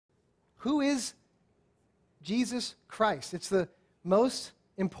Who is Jesus Christ? It's the most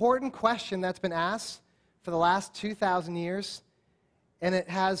important question that's been asked for the last 2,000 years, and it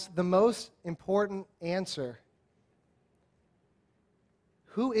has the most important answer.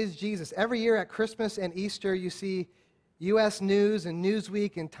 Who is Jesus? Every year at Christmas and Easter, you see U.S. News and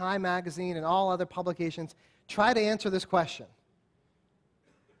Newsweek and Time Magazine and all other publications try to answer this question.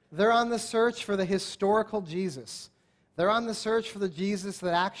 They're on the search for the historical Jesus. They're on the search for the Jesus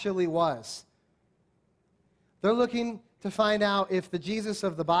that actually was. They're looking to find out if the Jesus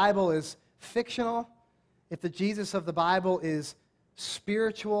of the Bible is fictional, if the Jesus of the Bible is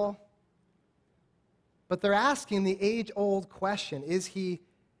spiritual. But they're asking the age-old question, is he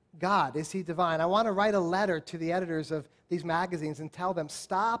God? Is he divine? I want to write a letter to the editors of these magazines and tell them,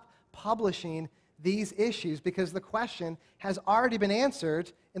 stop publishing these issues, because the question has already been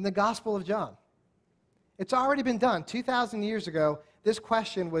answered in the Gospel of John. It's already been done. 2,000 years ago, this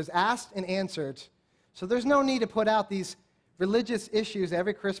question was asked and answered. So there's no need to put out these religious issues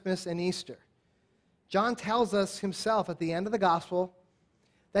every Christmas and Easter. John tells us himself at the end of the Gospel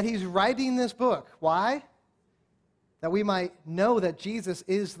that he's writing this book. Why? That we might know that Jesus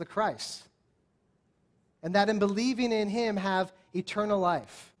is the Christ, and that in believing in him have eternal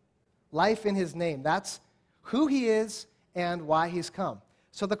life, life in his name. That's who he is and why he's come.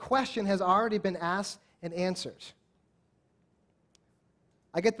 So the question has already been asked and answered.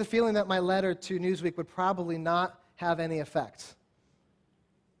 I get the feeling that my letter to Newsweek would probably not have any effect,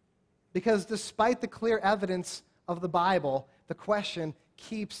 because despite the clear evidence of the Bible, the question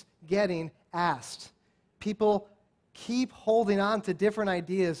keeps getting asked. People keep holding on to different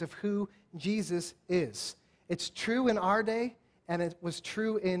ideas of who Jesus is. It's true in our day, and it was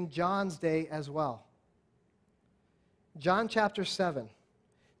true in John's day as well. John chapter 7.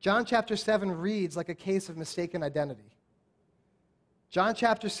 John chapter 7 reads like a case of mistaken identity. John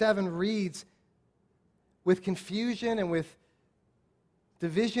chapter 7 reads with confusion and with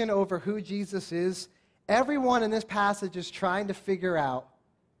division over who Jesus is. Everyone in this passage is trying to figure out,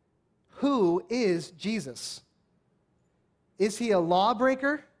 who is Jesus? Is he a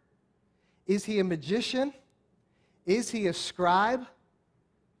lawbreaker? Is he a magician? Is he a scribe?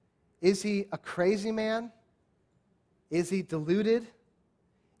 Is he a crazy man? Is he deluded?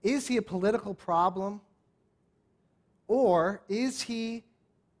 Is he a political problem? Or is he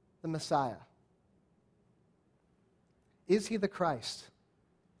the Messiah? Is he the Christ?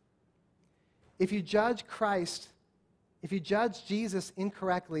 If you judge Christ, if you judge Jesus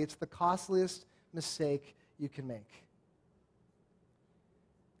incorrectly, it's the costliest mistake you can make.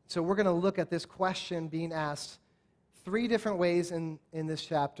 So we're going to look at this question being asked three different ways in this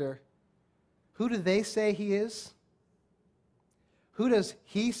chapter. Who do they say he is? Who does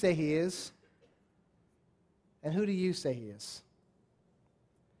he say he is? And who do you say he is?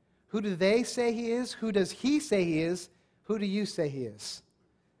 Who do they say he is? Who does he say he is? Who do you say he is?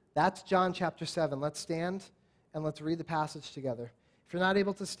 That's John chapter 7. Let's stand and let's read the passage together. If you're not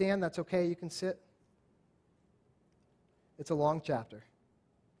able to stand, that's okay. You can sit. It's a long chapter.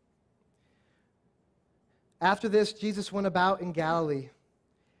 After this, Jesus went about in Galilee.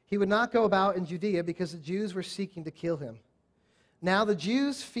 He would not go about in Judea because the Jews were seeking to kill him. Now the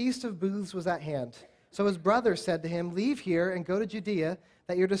Jews' feast of booths was at hand. So his brothers said to him, "Leave here and go to Judea,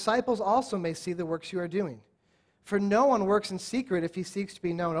 that your disciples also may see the works you are doing. For no one works in secret if he seeks to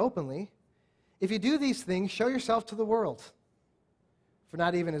be known openly. If you do these things, show yourself to the world." For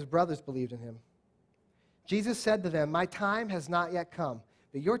not even his brothers believed in him. Jesus said to them, "My time has not yet come,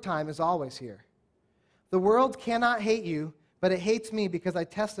 but your time is always here. The world cannot hate you, but it hates me because I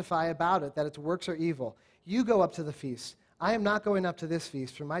testify about it that its works are evil. You go up to the feast. I am not going up to this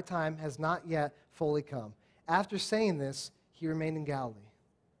feast, for my time has not yet fully come." After saying this, he remained in Galilee.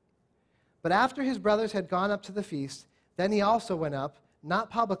 But after his brothers had gone up to the feast, then he also went up, not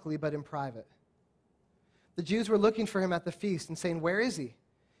publicly, but in private. The Jews were looking for him at the feast and saying, "Where is he?"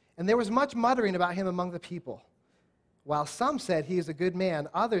 And there was much muttering about him among the people. While some said, "He is a good man,"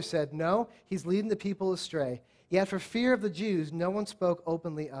 others said, "No, he's leading the people astray." Yet for fear of the Jews, no one spoke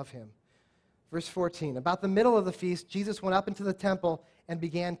openly of him. Verse 14, about the middle of the feast, Jesus went up into the temple and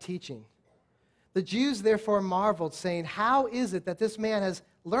began teaching. The Jews therefore marveled, saying, "How is it that this man has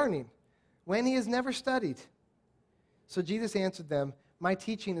learning when he has never studied?" So Jesus answered them, "My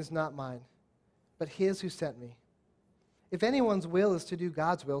teaching is not mine, but his who sent me. If anyone's will is to do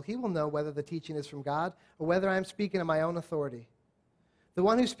God's will, he will know whether the teaching is from God or whether I am speaking on my own authority. The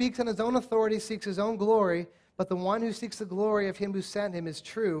one who speaks on his own authority seeks his own glory, but the one who seeks the glory of him who sent him is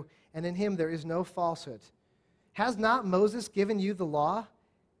true, and in him there is no falsehood. Has not Moses given you the law?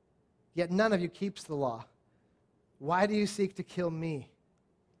 Yet none of you keeps the law. Why do you seek to kill me?"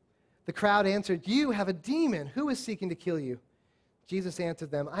 The crowd answered, "You have a demon. Who is seeking to kill you?" Jesus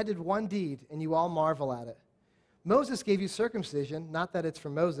answered them, "I did one deed, and you all marvel at it. Moses gave you circumcision, not that it's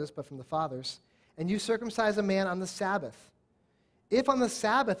from Moses, but from the fathers, and you circumcise a man on the Sabbath. If on the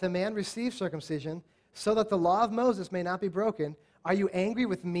Sabbath a man receives circumcision, so that the law of Moses may not be broken, are you angry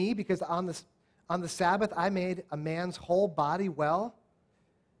with me because on the Sabbath I made a man's whole body well?"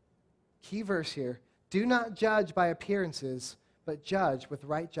 Key verse here. "Do not judge by appearances, but judge with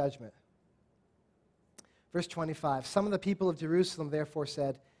right judgment." Verse 25, "Some of the people of Jerusalem therefore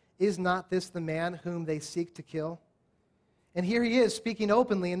said, 'Is not this the man whom they seek to kill?' And here he is speaking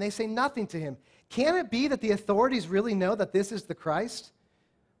openly, and they say nothing to him. Can it be that the authorities really know that this is the Christ?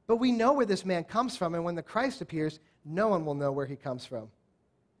 But we know where this man comes from, and when the Christ appears, no one will know where he comes from."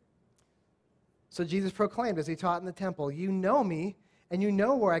 So Jesus proclaimed as he taught in the temple, "You know me, and you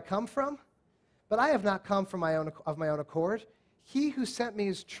know where I come from, but I have not come of my own accord. He who sent me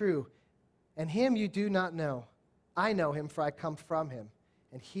is true, and him you do not know. I know him, for I come from him,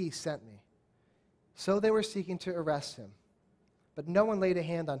 and he sent me." So they were seeking to arrest him, but no one laid a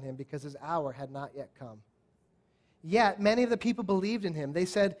hand on him because his hour had not yet come. Yet many of the people believed in him. They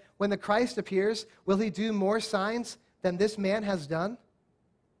said, "When the Christ appears, will he do more signs than this man has done?"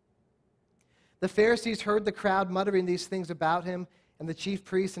 The Pharisees heard the crowd muttering these things about him, and the chief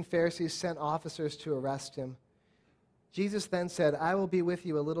priests and Pharisees sent officers to arrest him. Jesus then said, "I will be with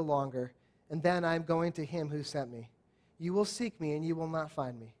you a little longer, and then I am going to him who sent me. You will seek me, and you will not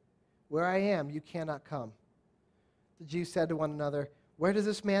find me. Where I am, you cannot come." The Jews said to one another, "Where does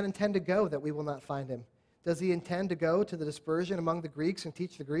this man intend to go that we will not find him? Does he intend to go to the dispersion among the Greeks and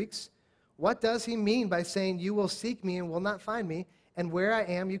teach the Greeks? What does he mean by saying, 'You will seek me and will not find me,' and where I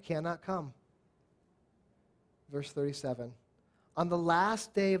am, you cannot come?" Verse 37, "On the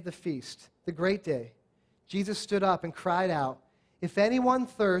last day of the feast, the great day, Jesus stood up and cried out, 'If anyone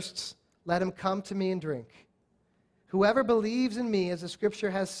thirsts, let him come to me and drink. Whoever believes in me, as the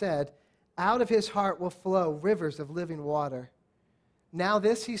scripture has said, out of his heart will flow rivers of living water.' Now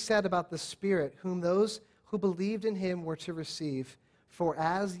this he said about the Spirit, whom those who believed in him were to receive, for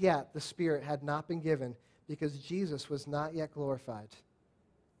as yet the Spirit had not been given, because Jesus was not yet glorified."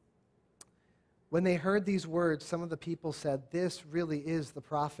 When they heard these words, some of the people said, "This really is the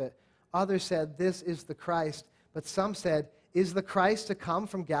prophet." Others said, "This is the Christ." But some said, "Is the Christ to come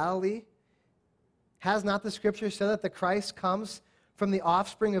from Galilee? Has not the scripture said that the Christ comes from the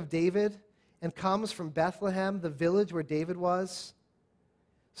offspring of David and comes from Bethlehem, the village where David was?"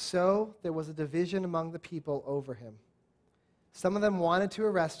 So there was a division among the people over him. Some of them wanted to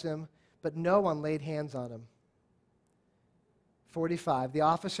arrest him, but no one laid hands on him. 45, the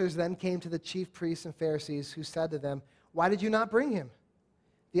officers then came to the chief priests and Pharisees, who said to them, "Why did you not bring him?"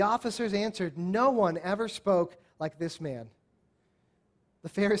 The officers answered, "No one ever spoke like this man." The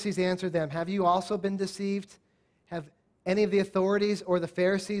Pharisees answered them, "Have you also been deceived? Have any of the authorities or the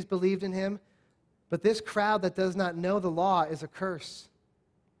Pharisees believed in him? But this crowd that does not know the law is accursed."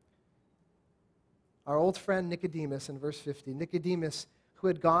 Our old friend Nicodemus, in verse 50, Nicodemus, who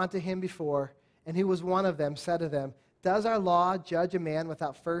had gone to him before, and who was one of them, said to them, "Does our law judge a man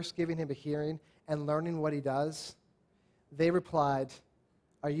without first giving him a hearing and learning what he does?" They replied,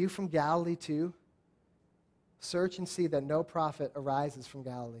 "Are you from Galilee too? Search and see that no prophet arises from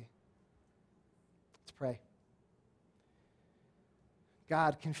Galilee." Let's pray.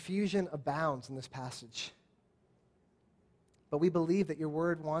 God, confusion abounds in this passage. But we believe that your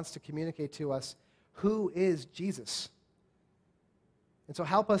word wants to communicate to us who is Jesus. And so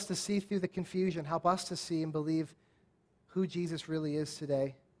help us to see through the confusion. Help us to see and believe who Jesus really is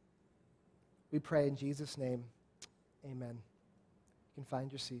today. We pray in Jesus' name. Amen. You can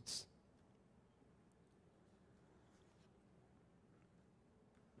find your seats.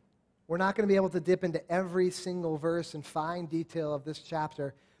 We're not going to be able to dip into every single verse and fine detail of this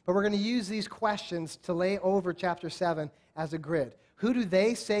chapter, but we're going to use these questions to lay over chapter 7 as a grid. Who do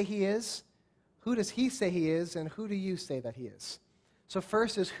they say he is? Who does he say he is? And who do you say that he is? So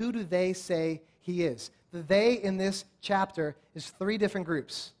first is, who do they say he is? The they in this chapter is three different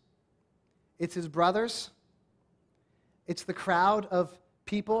groups. It's his brothers, it's the crowd of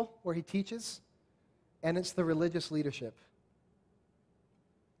people where he teaches, and it's the religious leadership.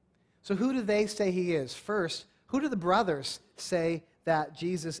 So who do they say he is? First, who do the brothers say that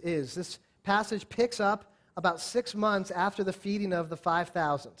Jesus is? This passage picks up about 6 months after the feeding of the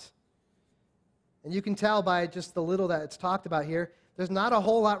 5,000. And you can tell by just the little that it's talked about here, there's not a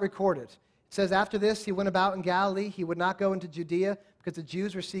whole lot recorded. It says, after this, he went about in Galilee. He would not go into Judea because the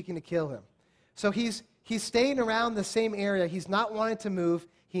Jews were seeking to kill him. So he's staying around the same area. He's not wanting to move.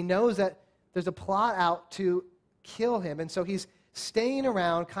 He knows that there's a plot out to kill him. And so he's staying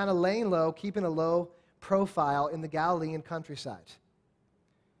around, kind of laying low, keeping a low profile in the Galilean countryside.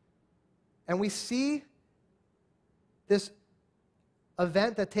 And we see this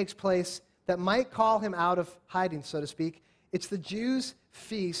event that takes place that might call him out of hiding, so to speak. It's the Jews'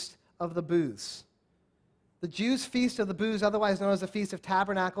 Feast of the Booths. The Jews' Feast of the Booths, otherwise known as the Feast of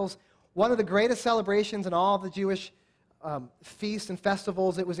Tabernacles, one of the greatest celebrations in all of the Jewish feasts and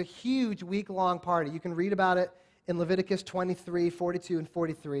festivals. It was a huge week-long party. You can read about it in Leviticus 23, 42, and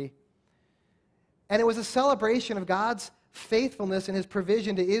 43. And it was a celebration of God's faithfulness and his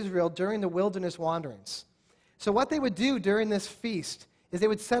provision to Israel during the wilderness wanderings. So what they would do during this feast is they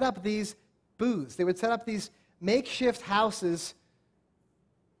would set up these booths. They would set up these makeshift houses,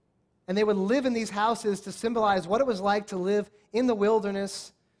 and they would live in these houses to symbolize what it was like to live in the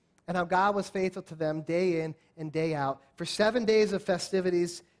wilderness and how God was faithful to them day in and day out. For 7 days of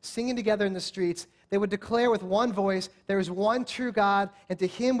festivities, singing together in the streets, they would declare with one voice, there is one true God, and to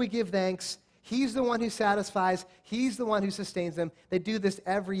him we give thanks. He's the one who satisfies. He's the one who sustains them. They do this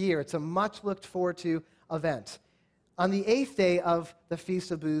every year. It's a much looked forward to event. On the 8th day of the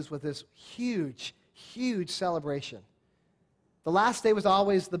Feast of Booths was this huge, huge celebration. The last day was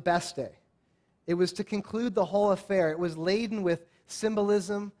always the best day. It was to conclude the whole affair. It was laden with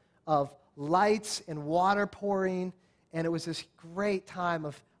symbolism of lights and water pouring, and it was this great time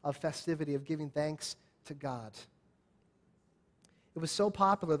of festivity, of giving thanks to God. It was so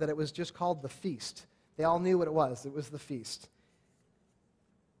popular that it was just called the feast. They all knew what it was. It was the feast.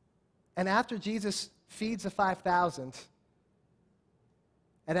 And after Jesus feeds the 5,000,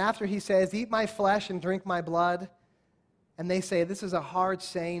 and after he says, eat my flesh and drink my blood, and they say, this is a hard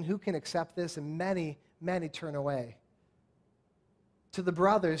saying, who can accept this? And many, many turn away. To the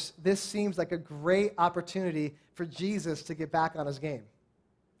brothers, this seems like a great opportunity for Jesus to get back on his game.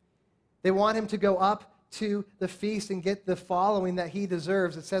 They want him to go up to the feast and get the following that he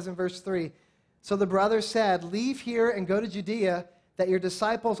deserves. It says in verse 3, so the brothers said, leave here and go to Judea, that your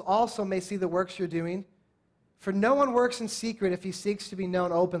disciples also may see the works you're doing. For no one works in secret if he seeks to be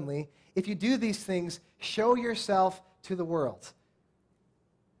known openly. If you do these things, show yourself to the world.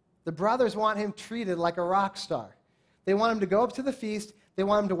 The brothers want him treated like a rock star. They want him to go up to the feast. They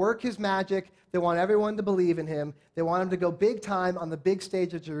want him to work his magic. They want everyone to believe in him. They want him to go big time on the big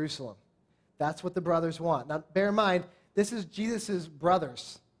stage of Jerusalem. That's what the brothers want. Now, bear in mind, this is Jesus'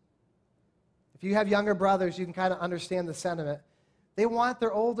 brothers. If you have younger brothers, you can kind of understand the sentiment. They want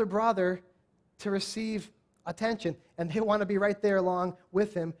their older brother to receive attention, and they want to be right there along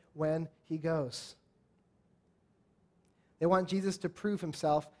with him when he goes. They want Jesus to prove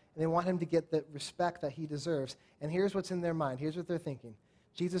himself, and they want him to get the respect that he deserves. And here's what's in their mind. Here's what they're thinking.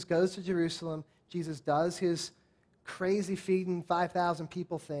 Jesus goes to Jerusalem. Jesus does his crazy feeding 5,000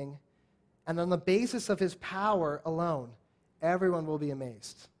 people thing. And on the basis of his power alone, everyone will be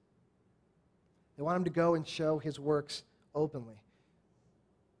amazed. They want him to go and show his works openly.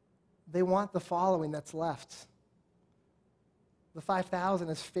 They want the following that's left. The 5,000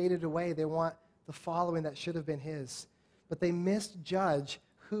 has faded away. They want the following that should have been his. But they misjudge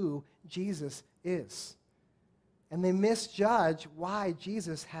who Jesus is. And they misjudge why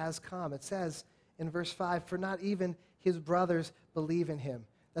Jesus has come. It says in verse 5, for not even his brothers believe in him.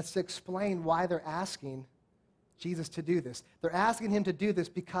 That's to explain why they're asking Jesus to do this. They're asking him to do this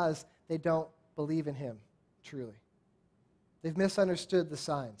because they don't believe in him, truly. They've misunderstood the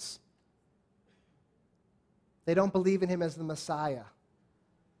signs. They don't believe in him as the Messiah.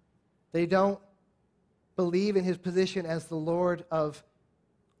 They don't believe in his position as the Lord of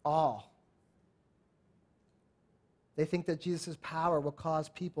all. They think that Jesus' power will cause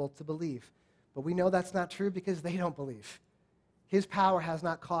people to believe. But we know that's not true because they don't believe. His power has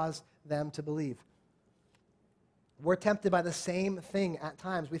not caused them to believe. We're tempted by the same thing at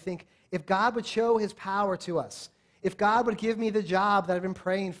times. We think, if God would show his power to us, if God would give me the job that I've been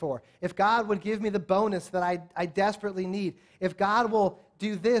praying for, if God would give me the bonus that I desperately need, if God will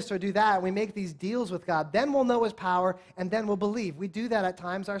do this or do that, and we make these deals with God, then we'll know his power, and then we'll believe. We do that at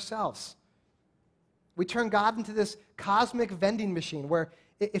times ourselves. We turn God into this cosmic vending machine where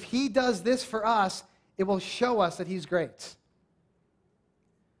if he does this for us, it will show us that he's great.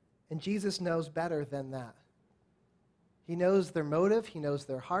 And Jesus knows better than that. He knows their motive, he knows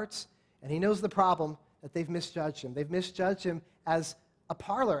their hearts, and he knows the problem that they've misjudged him. They've misjudged him as a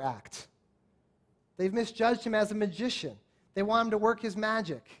parlor act. They've misjudged him as a magician. They want him to work his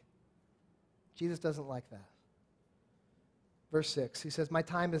magic. Jesus doesn't like that. Verse 6, he says, my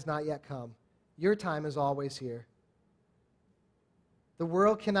time has not yet come. Your time is always here. The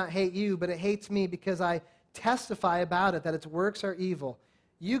world cannot hate you, but it hates me because I testify about it that its works are evil.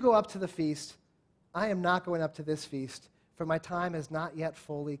 You go up to the feast. I am not going up to this feast, for my time has not yet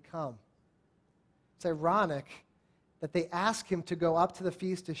fully come." It's ironic that they ask him to go up to the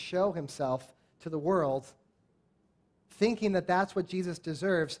feast to show himself to the world, thinking that that's what Jesus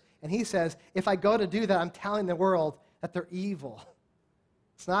deserves. And he says, if I go to do that, I'm telling the world that they're evil.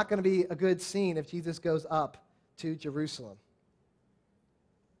 It's not going to be a good scene if Jesus goes up to Jerusalem.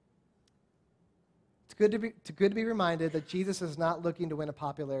 It's good to be reminded that Jesus is not looking to win a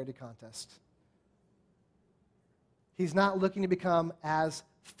popularity contest. He's not looking to become as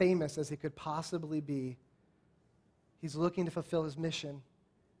famous as he could possibly be. He's looking to fulfill his mission.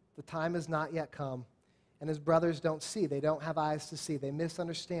 The time has not yet come, and his brothers don't see. They don't have eyes to see. They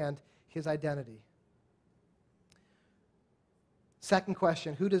misunderstand his identity. Second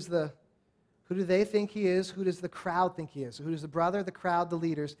question, who do they think he is? Who does the crowd think he is? Who does the brother, the crowd, the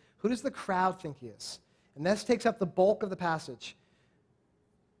leaders? Who does the crowd think he is? And this takes up the bulk of the passage.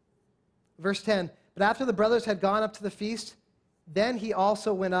 Verse 10, "But after the brothers had gone up to the feast, then he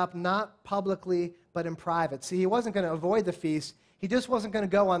also went up, not publicly, but in private." See, he wasn't going to avoid the feast. He just wasn't going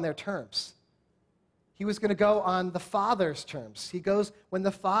to go on their terms. He was going to go on the Father's terms. He goes when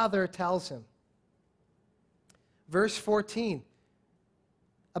the Father tells him. Verse 14,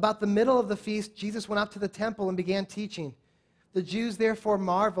 "About the middle of the feast, Jesus went up to the temple and began teaching. The Jews therefore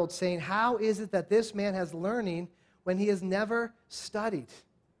marveled, saying, 'How is it that this man has learning when he has never studied?'"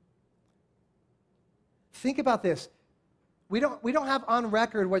 Think about this. We don't have on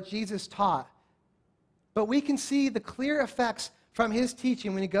record what Jesus taught, but we can see the clear effects from his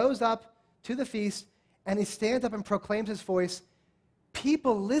teaching when he goes up to the feast and he stands up and proclaims his voice.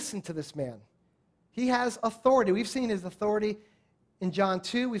 People listen to this man. He has authority. We've seen his authority in John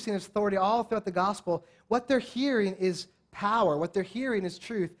 2. We've seen his authority all throughout the gospel. What they're hearing is power. What they're hearing is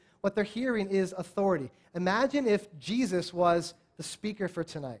truth. What they're hearing is authority. Imagine if Jesus was the speaker for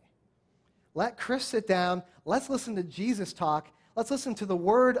tonight. Let Chris sit down. Let's listen to Jesus talk. Let's listen to the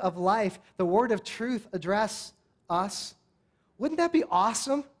word of life, the word of truth address us. Wouldn't that be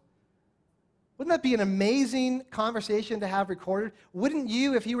awesome? Wouldn't that be an amazing conversation to have recorded? Wouldn't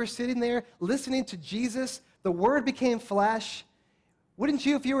you, if you were sitting there listening to Jesus, the word became flesh? Wouldn't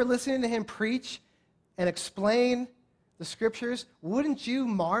you, if you were listening to him preach and explain the scriptures, wouldn't you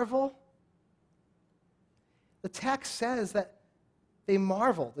marvel? The text says that they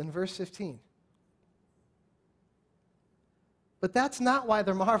marveled in verse 15. But that's not why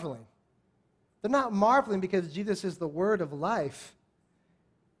they're marveling. They're not marveling because Jesus is the word of life.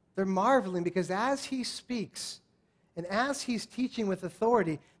 They're marveling because as he speaks and as he's teaching with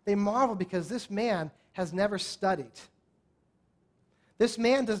authority, they marvel because this man has never studied. This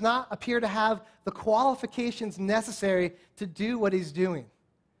man does not appear to have the qualifications necessary to do what he's doing.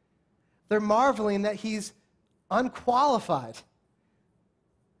 They're marveling that he's unqualified.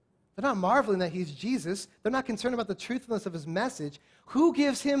 They're not marveling that he's Jesus. They're not concerned about the truthfulness of his message. Who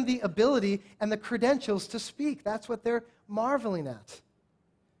gives him the ability and the credentials to speak? That's what they're marveling at.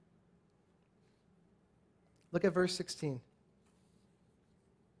 Look at verse 16.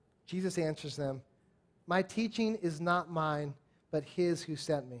 Jesus answers them, "My teaching is not mine, but his who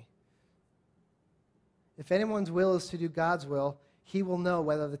sent me. If anyone's will is to do God's will, he will know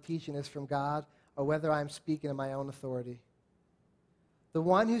whether the teaching is from God or whether I am speaking in my own authority. The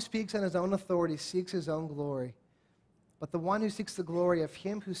one who speaks on his own authority seeks his own glory, but the one who seeks the glory of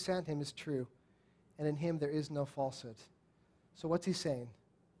him who sent him is true, and in him there is no falsehood." So what's he saying?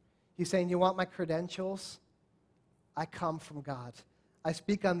 He's saying, you want my credentials? I come from God. I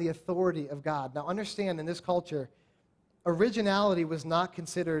speak on the authority of God. Now understand, in this culture, originality was not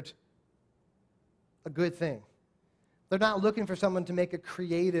considered a good thing. They're not looking for someone to make a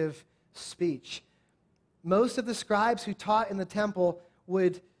creative speech. Most of the scribes who taught in the temple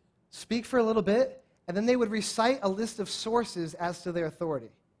would speak for a little bit, and then they would recite a list of sources as to their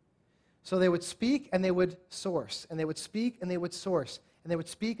authority. So they would speak and they would source, and they would speak and they would source, and they would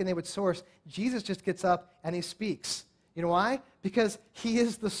speak and they would source. Jesus just gets up and he speaks. You know why? Because he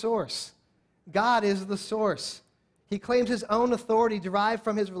is the source. God is the source. He claims his own authority derived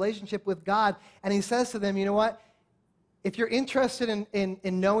from his relationship with God, and he says to them, you know what? If you're interested in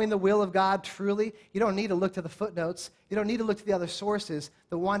knowing the will of God truly, you don't need to look to the footnotes. You don't need to look to the other sources.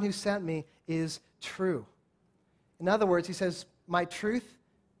 The one who sent me is true. In other words, he says, my truth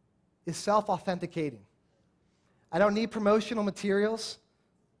is self-authenticating. I don't need promotional materials.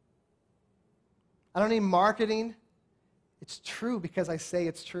 I don't need marketing. It's true because I say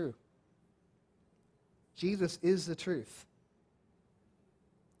it's true. Jesus is the truth.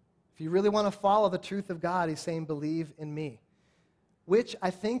 If you really want to follow the truth of God, he's saying, believe in me, which I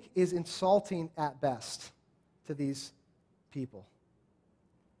think is insulting at best to these people.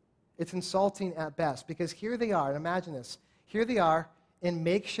 It's insulting at best because here they are, and imagine this. Here they are in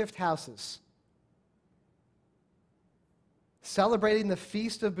makeshift houses, celebrating the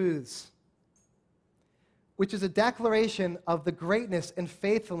Feast of Booths, which is a declaration of the greatness and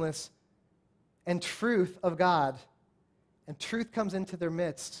faithfulness and truth of God. And truth comes into their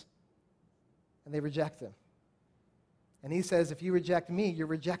midst, and they reject him. And he says, if you reject me, you're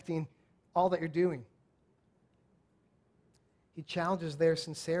rejecting all that you're doing. He challenges their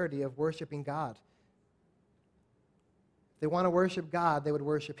sincerity of worshiping God. If they want to worship God, they would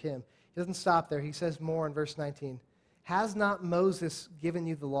worship him. He doesn't stop there. He says more in verse 19. Has not Moses given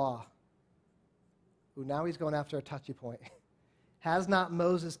you the law? Ooh, now he's going after a touchy point. Has not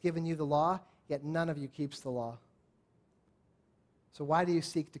Moses given you the law? Yet none of you keeps the law. So why do you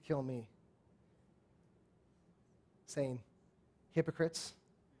seek to kill me? Saying, hypocrites,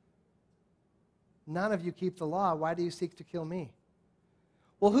 none of you keep the law. Why do you seek to kill me?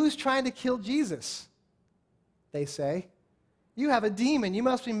 Well, who's trying to kill Jesus? They say. You have a demon. You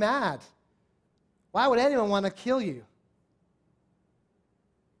must be mad. Why would anyone want to kill you?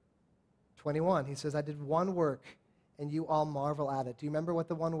 21, he says, I did one work, and you all marvel at it. Do you remember what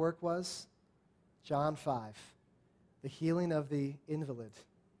the one work was? John 5, the healing of the invalid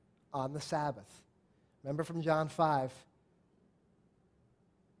on the Sabbath. Remember from John 5,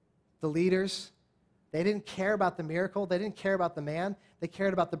 the leaders, they didn't care about the miracle. They didn't care about the man. They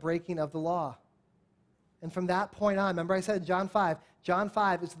cared about the breaking of the law. And from that point on, remember I said John 5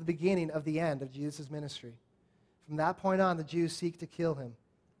 is the beginning of the end of Jesus' ministry. From that point on, the Jews seek to kill him.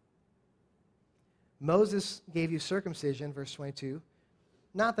 Moses gave you circumcision, verse 22.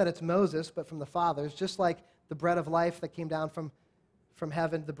 Not that it's Moses, but from the fathers, just like the bread of life that came down from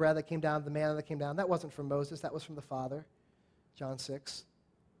heaven, the bread that came down, the manna that came down. That wasn't from Moses, that was from the Father, John 6.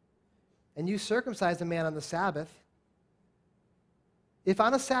 And you circumcised a man on the Sabbath. If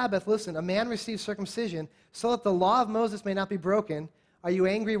on a Sabbath, listen, a man receives circumcision so that the law of Moses may not be broken, are you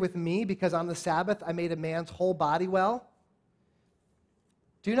angry with me because on the Sabbath I made a man's whole body well?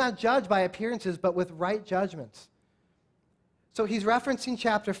 Do not judge by appearances, but with right judgment. So he's referencing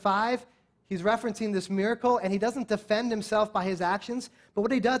chapter 5. He's referencing this miracle, and he doesn't defend himself by his actions, but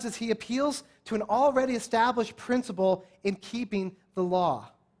what he does is he appeals to an already established principle in keeping the law.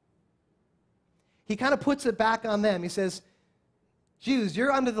 He kind of puts it back on them. He says, Jews,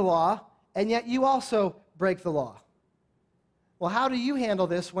 you're under the law, and yet you also break the law. Well, how do you handle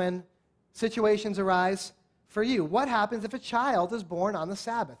this when situations arise for you? What happens if a child is born on the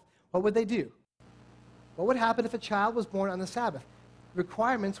Sabbath? What would they do? What would happen if a child was born on the Sabbath? The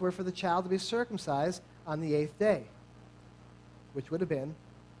requirements were for the child to be circumcised on the 8th day, which would have been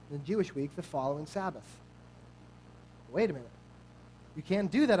in the Jewish week the following Sabbath. Wait a minute. You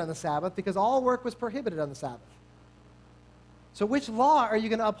can't do that on the Sabbath because all work was prohibited on the Sabbath. So which law are you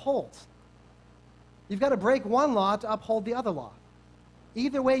going to uphold? You've got to break one law to uphold the other law.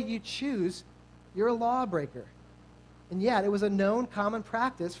 Either way you choose, you're a lawbreaker. And yet, it was a known common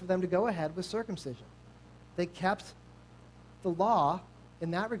practice for them to go ahead with circumcision. They kept the law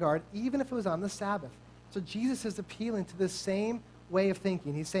in that regard, even if it was on the Sabbath. So Jesus is appealing to this same way of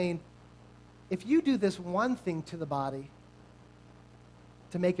thinking. He's saying, if you do this one thing to the body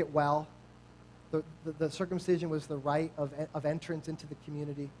to make it well, the circumcision was the right of entrance into the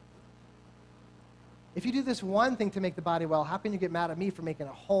community. If you do this one thing to make the body well, how can you get mad at me for making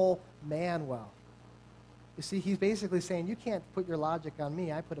a whole man well? You see, he's basically saying, you can't put your logic on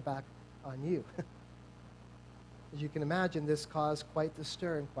me, I put it back on you. As you can imagine, this caused quite the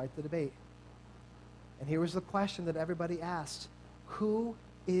stir and quite the debate. And here was the question that everybody asked. Who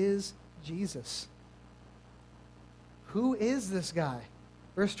is Jesus? Who is this guy?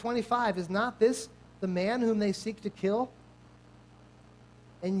 Verse 25, is not this the man whom they seek to kill?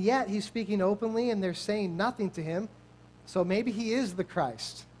 And yet he's speaking openly and they're saying nothing to him. So maybe he is the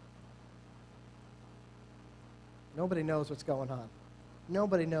Christ. Nobody knows what's going on.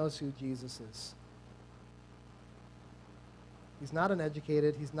 Nobody knows who Jesus is. He's not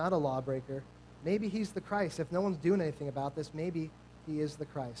uneducated. He's not a lawbreaker. Maybe he's the Christ. If no one's doing anything about this, maybe he is the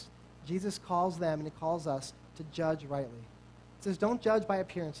Christ. Jesus calls them and he calls us to judge rightly. He says, don't judge by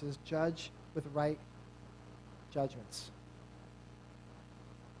appearances. Judge with right judgments.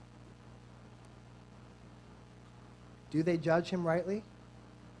 Do they judge him rightly?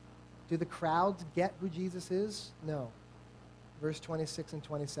 Do the crowds get who Jesus is? No. Verse 26 and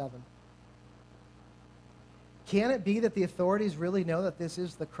 27. Can it be that the authorities really know that this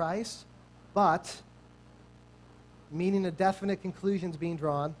is the Christ, but, meaning a definite conclusion is being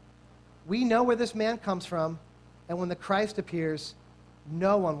drawn, we know where this man comes from, and when the Christ appears,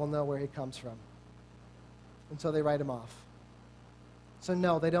 no one will know where he comes from. And so they write him off. So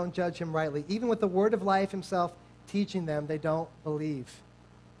no, they don't judge him rightly. Even with the word of life himself teaching them, they don't believe.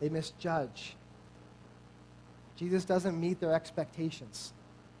 They misjudge. Jesus doesn't meet their expectations.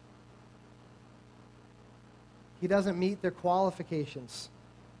 He doesn't meet their qualifications.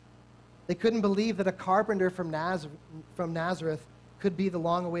 They couldn't believe that a carpenter from Nazareth could be the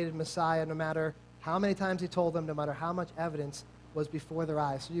long-awaited Messiah, no matter how many times he told them, no matter how much evidence was before their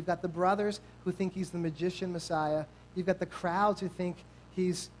eyes. So you've got the brothers who think he's the magician Messiah. You've got the crowds who think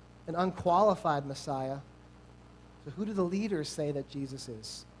he's an unqualified Messiah. So who do the leaders say that Jesus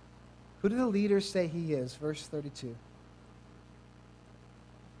is? Who do the leaders say he is? Verse 32.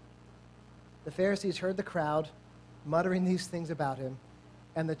 The Pharisees heard the crowd muttering these things about him,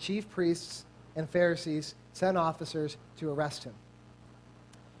 and the chief priests and Pharisees sent officers to arrest him.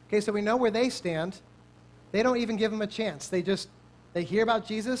 Okay, so we know where they stand. They don't even give him a chance. They hear about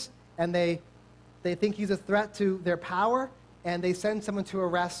Jesus, and they think he's a threat to their power, and they send someone to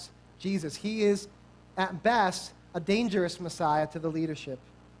arrest Jesus. He is, at best, a dangerous Messiah to the leadership.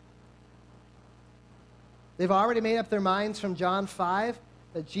 They've already made up their minds from John 5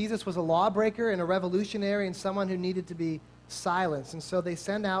 that Jesus was a lawbreaker and a revolutionary and someone who needed to be silenced. And so they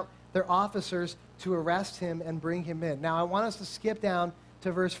send out their officers to arrest him and bring him in. Now, I want us to skip down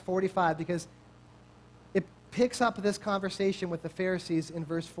to verse 45 because it picks up this conversation with the Pharisees in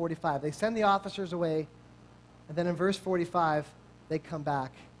verse 45. They send the officers away, and then in verse 45, they come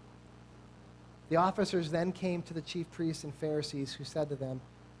back. The officers then came to the chief priests and Pharisees, who said to them,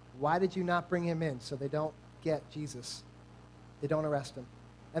 "Why did you not bring him in?" So they don't get Jesus. They don't arrest him.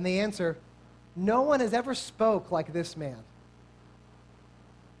 And they answer, "No one has ever spoke like this man."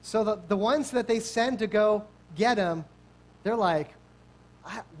 So the ones that they send to go get him, they're like,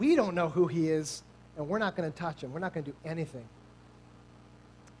 "We don't know who he is, and we're not going to touch him. We're not going to do anything."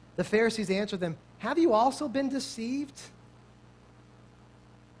 The Pharisees answered them, "Have you also been deceived?"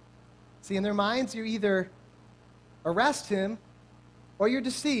 See, in their minds, you either arrest him or you're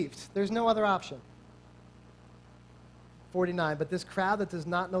deceived. There's no other option. 49, but this crowd that does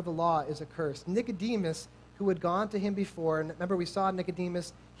not know the law is accursed. Nicodemus, who had gone to him before, and remember we saw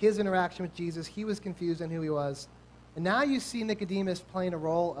Nicodemus, his interaction with Jesus, he was confused on who he was. And now you see Nicodemus playing a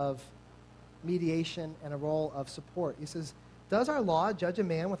role of mediation and a role of support. He says, "Does our law judge a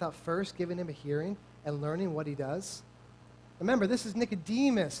man without first giving him a hearing and learning what he does?" Remember, this is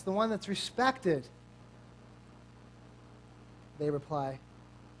Nicodemus, the one that's respected. They reply,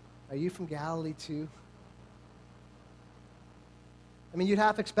 "Are you from Galilee too?" I mean, you'd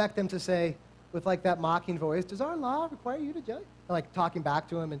half expect them to say, with like that mocking voice, "Does our law require you to judge?" And like talking back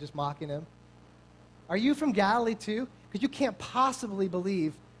to him and just mocking him. "Are you from Galilee too?" Because you can't possibly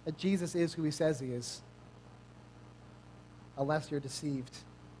believe that Jesus is who he says he is, unless you're deceived.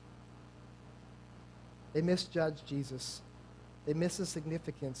 They misjudge Jesus. They miss the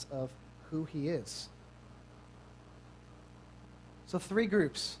significance of who he is. So 3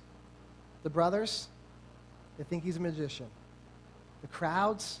 groups. The brothers, they think he's a magician. The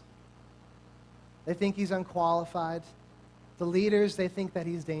crowds, they think he's unqualified. The leaders, they think that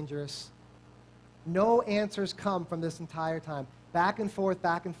he's dangerous. No answers come from this entire time. Back and forth,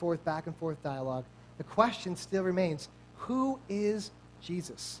 back and forth, back and forth dialogue. The question still remains, who is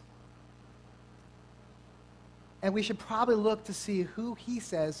Jesus? And we should probably look to see who he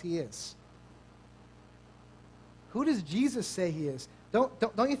says he is. Who does Jesus say he is?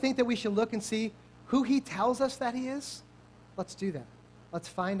 Don't you think that we should look and see who he tells us that he is? Let's do that. Let's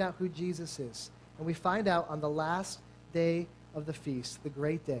find out who Jesus is. And we find out on the last day of the feast, the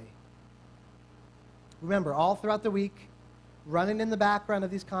great day. Remember, all throughout the week, running in the background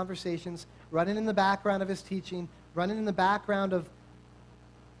of these conversations, running in the background of his teaching, running in the background of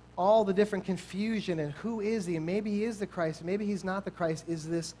all the different confusion and who is he, and maybe he is the Christ, and maybe he's not the Christ, is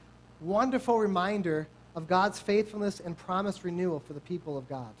this wonderful reminder of God's faithfulness and promised renewal for the people of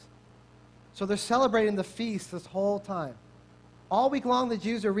God. So they're celebrating the feast this whole time. All week long, the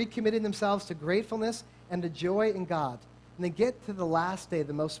Jews are recommitting themselves to gratefulness and to joy in God. And they get to the last day,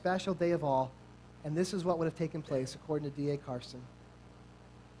 the most special day of all, and this is what would have taken place, according to D.A. Carson.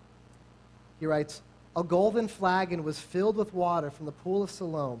 He writes, "A golden flagon was filled with water from the pool of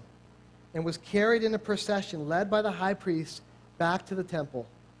Siloam and was carried in a procession led by the high priest back to the temple.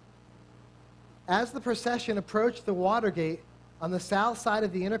 As the procession approached the water gate on the south side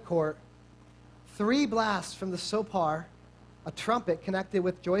of the inner court, 3 blasts from the sopar, a trumpet connected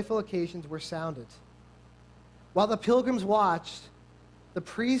with joyful occasions, were sounded. While the pilgrims watched, the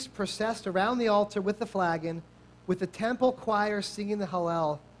priest processed around the altar with the flagon, with the temple choir singing the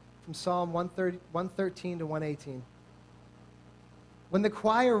Hallel from Psalm 113 to 118. When the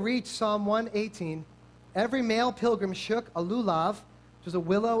choir reached Psalm 118, every male pilgrim shook a lulav, which was a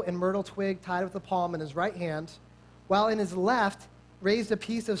willow and myrtle twig tied with a palm, in his right hand, while in his left raised a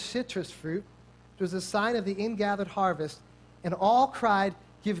piece of citrus fruit, which was a sign of the ingathered harvest, and all cried,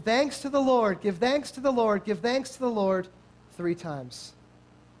 "Give thanks to the Lord, give thanks to the Lord, give thanks to the Lord," 3 times.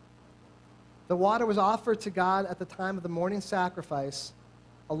 The water was offered to God at the time of the morning sacrifice,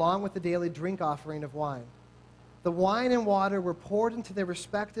 along with the daily drink offering of wine. The wine and water were poured into their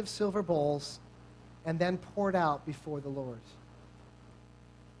respective silver bowls and then poured out before the Lord.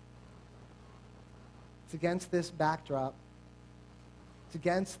 It's against this backdrop, it's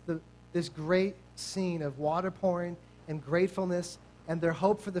against this great scene of water pouring and gratefulness and their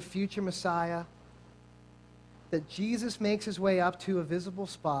hope for the future Messiah, that Jesus makes his way up to a visible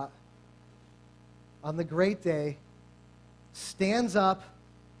spot on the great day, stands up,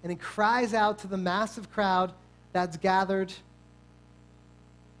 and he cries out to the massive crowd that's gathered,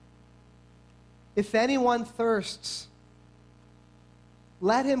 "If anyone thirsts,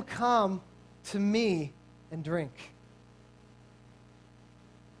 let him come to me and drink.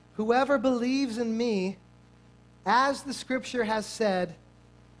 Whoever believes in me, as the scripture has said,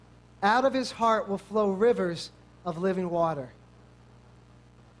 out of his heart will flow rivers of living water."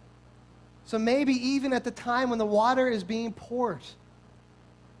 So maybe even at the time when the water is being poured,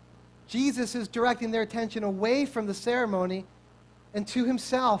 Jesus is directing their attention away from the ceremony and to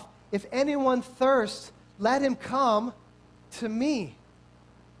himself. "If anyone thirsts, let him come to me."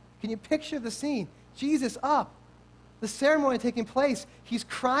 Can you picture the scene? Jesus up, the ceremony taking place. He's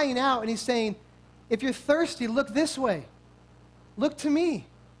crying out and he's saying, "If you're thirsty, look this way. Look to me.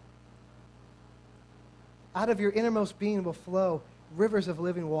 Out of your innermost being will flow rivers of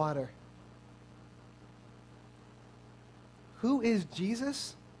living water." Who is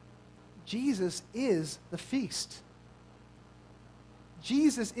Jesus? Jesus is the feast.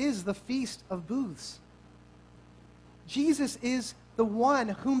 Jesus is the Feast of Booths. Jesus is the one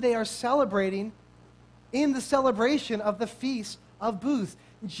whom they are celebrating in the celebration of the Feast of Booths.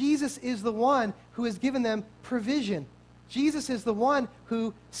 Jesus is the one who has given them provision. Jesus is the one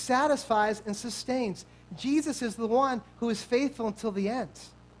who satisfies and sustains. Jesus is the one who is faithful until the end.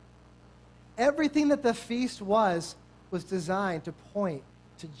 Everything that the feast was designed to point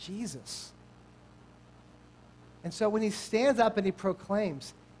to Jesus. And so when he stands up and he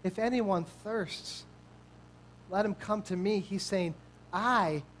proclaims, "If anyone thirsts, let him come to me," he's saying,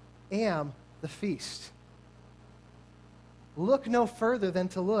 "I am the feast. Look no further than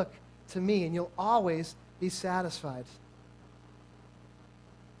to look to me, and you'll always be satisfied."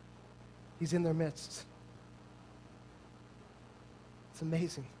 He's in their midst. It's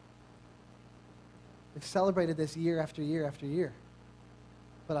amazing. They've celebrated this year after year after year.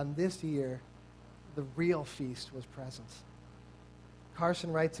 But on this year, the real feast was present.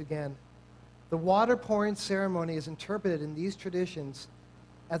 Carson writes again, "The water pouring ceremony is interpreted in these traditions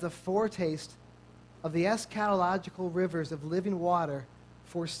as a foretaste of the eschatological rivers of living water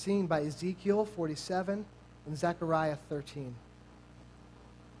foreseen by Ezekiel 47 and Zechariah 13.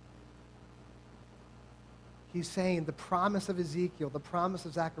 He's saying the promise of Ezekiel, the promise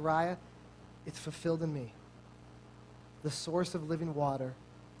of Zechariah, it's fulfilled in me. The source of living water,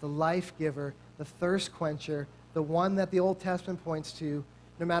 the life giver, the thirst quencher, the one that the Old Testament points to.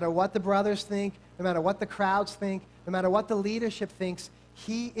 No matter what the brothers think, no matter what the crowds think, no matter what the leadership thinks,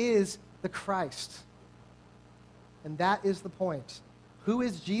 he is the Christ. And that is the point. Who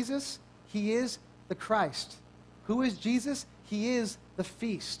is Jesus? He is the Christ. Who is Jesus? He is the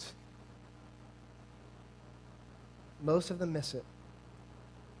feast. Most of them miss it.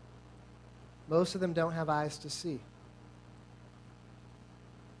 Most of them don't have eyes to see.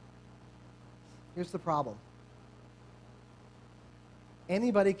 Here's the problem.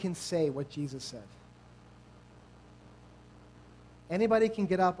 Anybody can say what Jesus said. Anybody can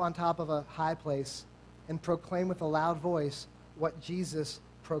get up on top of a high place and proclaim with a loud voice what Jesus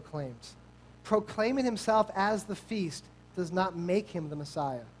proclaimed. Proclaiming himself as the feast does not make him the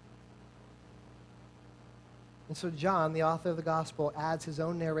Messiah. And so John, the author of the gospel, adds his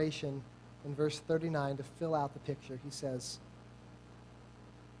own narration in verse 39 to fill out the picture. He says,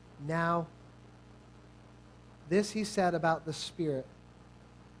 "Now, this he said about the Spirit,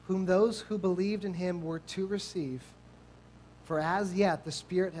 whom those who believed in him were to receive, for as yet the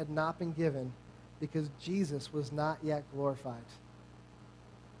Spirit had not been given, because Jesus was not yet glorified."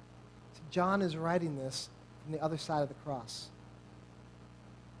 So John is writing this from the other side of the cross.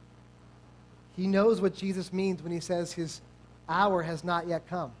 He knows what Jesus means when he says his hour has not yet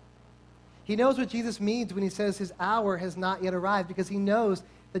come. He knows what Jesus means when he says his hour has not yet arrived, because he knows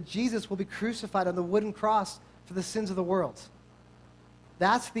that Jesus will be crucified on the wooden cross for the sins of the world.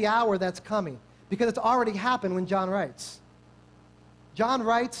 That's the hour that's coming, because it's already happened when John writes. John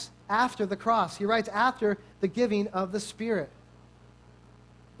writes after the cross. He writes after the giving of the Spirit.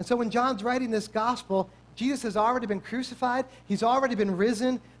 And so when John's writing this gospel, Jesus has already been crucified. He's already been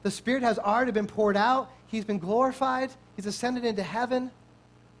risen. The Spirit has already been poured out. He's been glorified. He's ascended into heaven.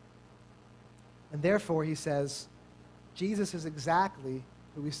 And therefore, he says, Jesus is exactly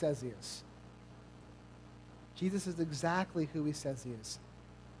who he says he is. Jesus is exactly who he says he is.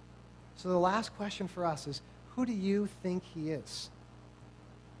 So the last question for us is, who do you think he is?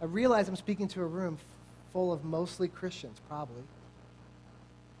 I realize I'm speaking to a room full of mostly Christians, probably.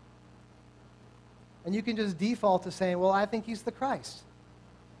 And you can just default to saying, well, I think he's the Christ.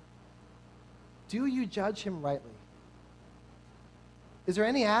 Do you judge him rightly? Is there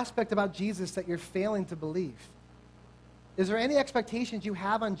any aspect about Jesus that you're failing to believe? Is there any expectations you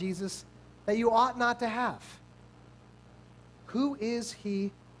have on Jesus that you ought not to have? Who is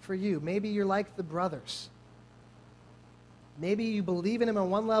he for you? Maybe you're like the brothers. Maybe you believe in him on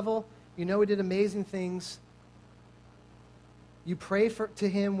one level. You know he did amazing things. You pray to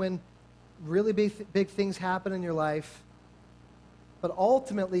him when really big things happen in your life. But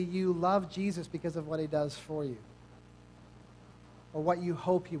ultimately, you love Jesus because of what he does for you, or what you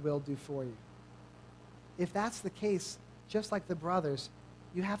hope he will do for you. If that's the case, just like the brothers,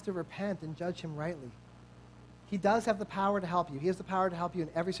 you have to repent and judge him rightly. He does have the power to help you. He has the power to help you in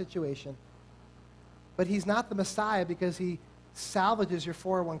every situation. But he's not the Messiah because he salvages your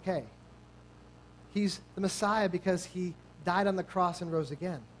 401k. He's the Messiah because he died on the cross and rose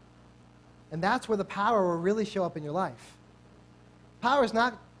again. And that's where the power will really show up in your life. Power is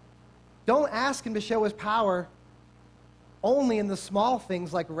not, don't ask him to show his power only in the small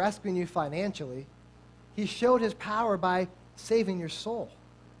things like rescuing you financially. He showed his power by saving your soul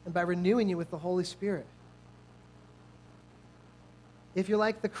and by renewing you with the Holy Spirit. If you're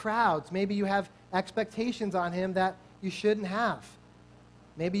like the crowds, maybe you have expectations on him that you shouldn't have.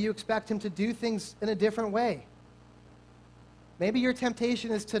 Maybe you expect him to do things in a different way. Maybe your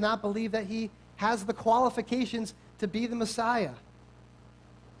temptation is to not believe that he has the qualifications to be the Messiah.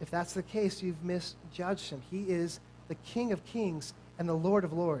 If that's the case, you've misjudged him. He is the King of Kings and the Lord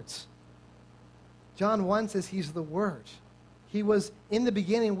of Lords. John 1 says he's the Word. He was in the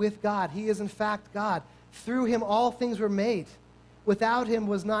beginning with God. He is in fact God. Through him all things were made. Without him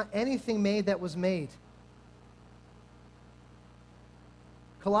was not anything made that was made.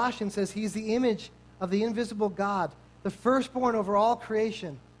 Colossians says he's the image of the invisible God, the firstborn over all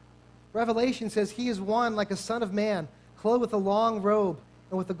creation. Revelation says he is one like a son of man, clothed with a long robe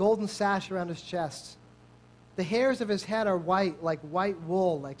and with a golden sash around his chest. The hairs of his head are white, like white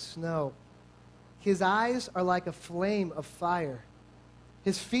wool, like snow. His eyes are like a flame of fire.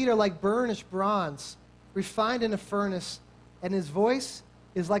 His feet are like burnished bronze, refined in a furnace, and his voice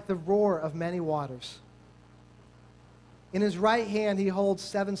is like the roar of many waters. In his right hand he holds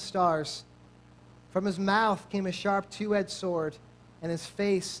 7 stars. From his mouth came a sharp 2-edged sword, and his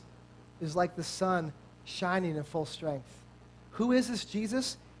face is like the sun shining in full strength. Who is this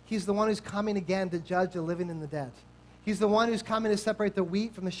Jesus? He's the one who's coming again to judge the living and the dead. He's the one who's coming to separate the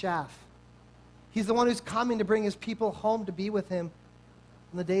wheat from the chaff. He's the one who's coming to bring his people home to be with him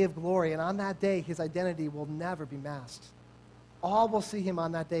on the day of glory. And on that day, his identity will never be masked. All will see him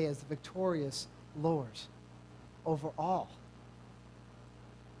on that day as the victorious Lord over all.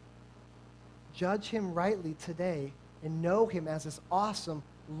 Judge him rightly today and know him as this awesome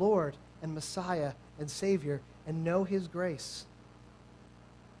Lord and Messiah and Savior, and know his grace.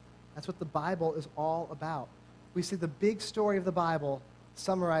 That's what the Bible is all about. We see the big story of the Bible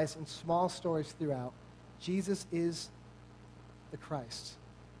summarized in small stories throughout. Jesus is the Christ.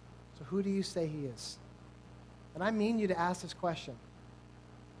 So who do you say he is? And I mean you to ask this question.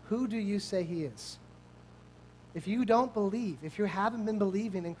 Who do you say he is? If you don't believe, if you haven't been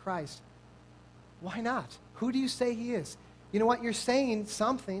believing in Christ, why not? Who do you say he is? You know what? You're saying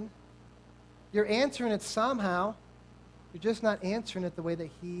something. You're answering it somehow. You're just not answering it the way that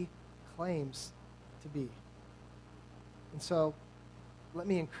he claims to be. And so, let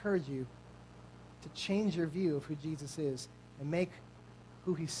me encourage you to change your view of who Jesus is and make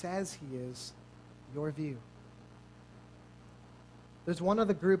who he says he is your view. There's one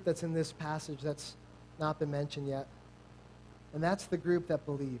other group that's in this passage that's not been mentioned yet, and that's the group that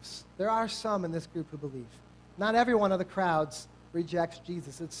believes. There are some in this group who believe. Not every one of the crowds rejects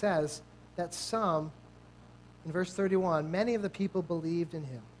Jesus. It says that some, in verse 31, many of the people believed in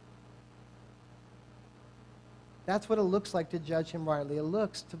him. That's what it looks like to judge him rightly. It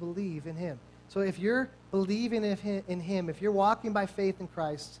looks to believe in him. So if you're believing in him, if you're walking by faith in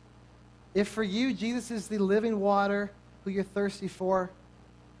Christ, if for you Jesus is the living water who you're thirsty for,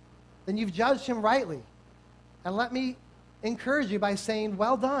 then you've judged him rightly. And let me encourage you by saying,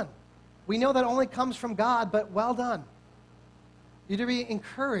 well done. We know that only comes from God, but well done. You're to be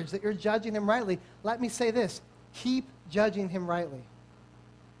encouraged that you're judging him rightly. Let me say this. Keep judging him rightly.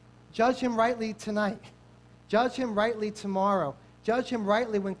 Judge him rightly tonight. Judge him rightly tomorrow. Judge him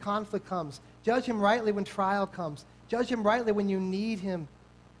rightly when conflict comes. Judge him rightly when trial comes. Judge him rightly when you need him.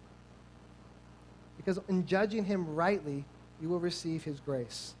 Because in judging him rightly, you will receive his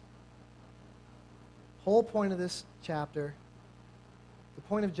grace. Whole point of this chapter, the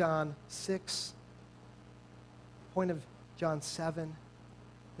point of John 6, the point of John 7,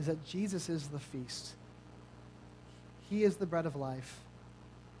 is that Jesus is the feast. He is the bread of life.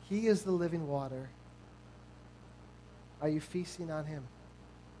 He is the living water. Are you feasting on him?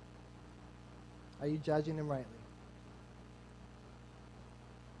 Are you judging him rightly?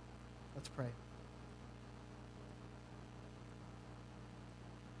 Let's pray.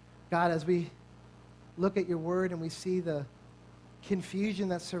 God, as we look at your word and we see the confusion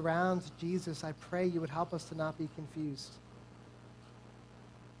that surrounds Jesus, I pray you would help us to not be confused.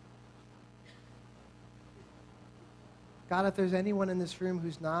 God, if there's anyone in this room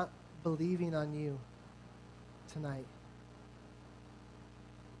who's not believing on you tonight,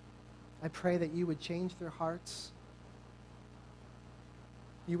 I pray that you would change their hearts.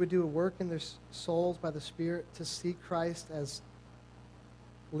 You would do a work in their souls by the Spirit to see Christ as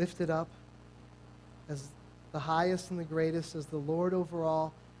lifted up, as the highest and the greatest, as the Lord over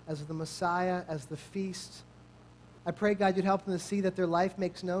all, as the Messiah, as the feast. I pray, God, you'd help them to see that their life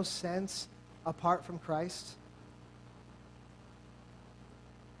makes no sense apart from Christ.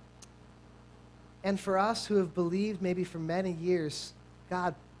 And for us who have believed maybe for many years,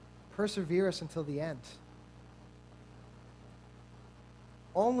 God, persevere us until the end.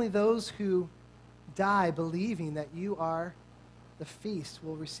 Only those who die believing that you are the feast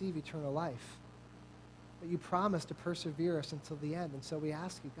will receive eternal life. But you promise to persevere us until the end. And so we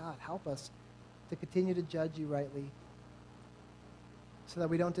ask you, God, help us to continue to judge you rightly so that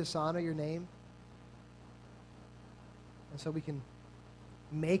we don't dishonor your name and so we can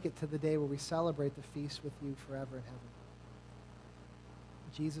make it to the day where we celebrate the feast with you forever in heaven.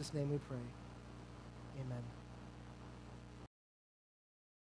 In Jesus' name we pray. Amen.